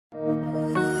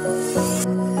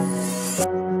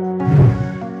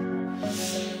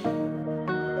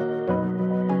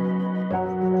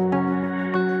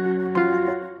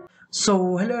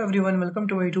So hello everyone, welcome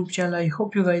to my YouTube channel. I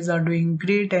hope you guys are doing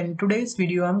great, and today's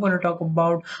video I'm going to talk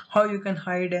about how you can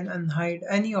hide and unhide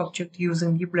any object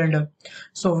using the Blender.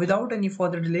 So without any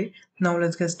further delay, now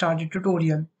let's get started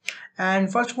tutorial.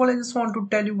 And first of all, I just want to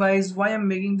tell you guys why I'm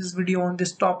making this video on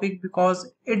this topic,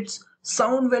 because it's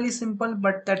sound very simple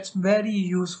but that's very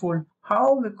useful.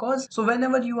 How? Because so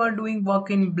whenever you are doing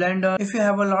work in Blender, if you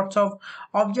have a lots of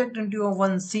object into your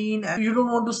one scene and you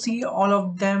don't want to see all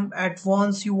of them at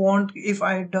once, you want, if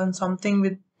I had done something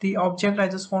with the object, I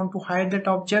just want to hide that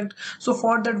object. So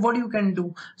for that, what you can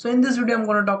do, so in this video I'm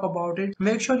going to talk about it.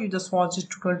 Make sure you just watch this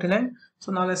tutorial till end.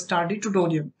 So now let's start the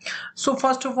tutorial. So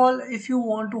first of all, if you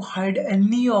want to hide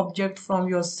any object from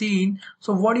your scene,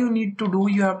 so what you need to do,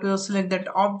 you have to select that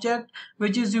object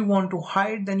which is you want to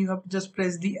hide, then you have to just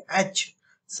press the H,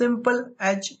 simple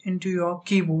H into your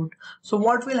keyboard. So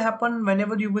what will happen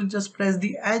whenever you will just press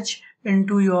the H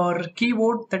into your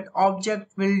keyboard, that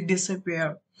object will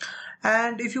disappear.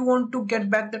 And if you want to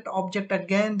get back that object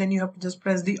again, then you have to just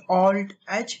press the Alt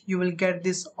H, you will get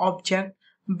this object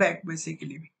back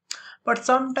basically. But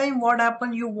sometime what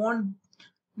happen, you want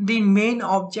the main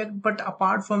object, but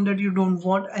apart from that you don't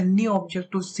want any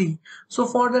object to see. So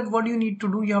for that, what you need to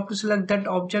do, you have to select that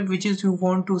object which is you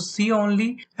want to see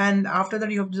only, and after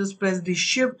that you have to just press the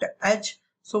Shift H.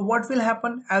 So what will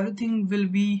happen, everything will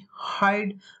be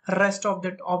hide rest of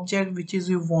that object which is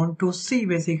you want to see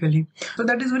basically. So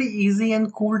that is very easy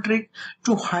and cool trick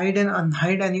to hide and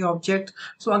unhide any object.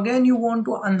 So again, you want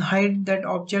to unhide that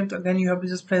object, again you have to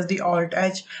just press the Alt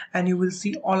H and you will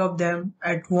see all of them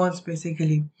at once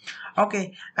basically.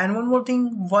 Okay, and one more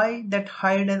thing, why that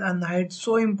hide and unhide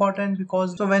so important,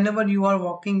 because so whenever you are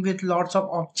working with lots of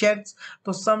objects,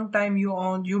 so sometime you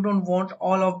don't want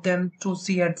all of them to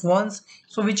see at once.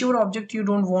 So whichever object you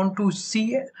don't want to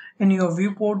see in your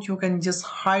viewport, you can just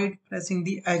hide pressing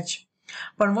the H.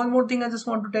 But one more thing I just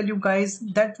want to tell you guys,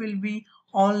 that will be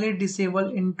only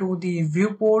disabled into the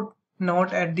viewport,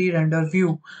 not at the render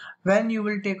view. When you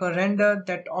will take a render,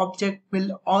 that object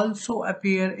will also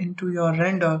appear into your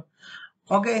render.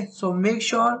 Okay, so make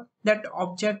sure that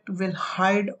object will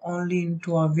hide only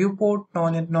into a viewport,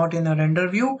 not in a render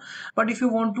view. But if you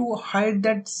want to hide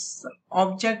that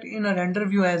object in a render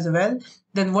view as well,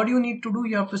 then what you need to do,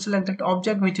 you have to select that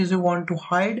object which is you want to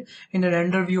hide in a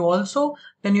render view also.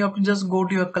 Then you have to just go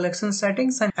to your collection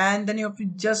settings, and then you have to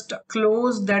just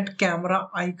close that camera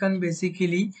icon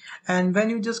basically. And when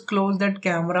you just close that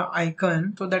camera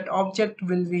icon, so that object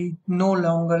will be no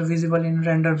longer visible in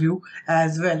render view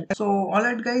as well. So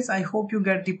alright guys, I hope you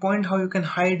get the point how you can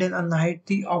hide and unhide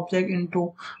the object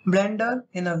into Blender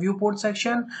in a viewport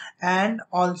section and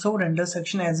also render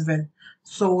section as well.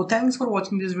 So thanks for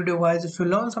watching this video guys. If you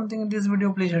learned something in this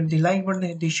video, please hit the like button,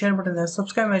 hit the share button, and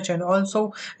subscribe my channel.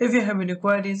 Also, if you have any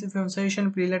queries, if you have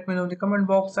suggestion, please let me know in the comment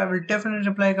box. I will definitely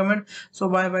reply comment. So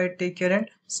bye bye, take care and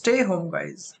stay home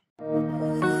guys.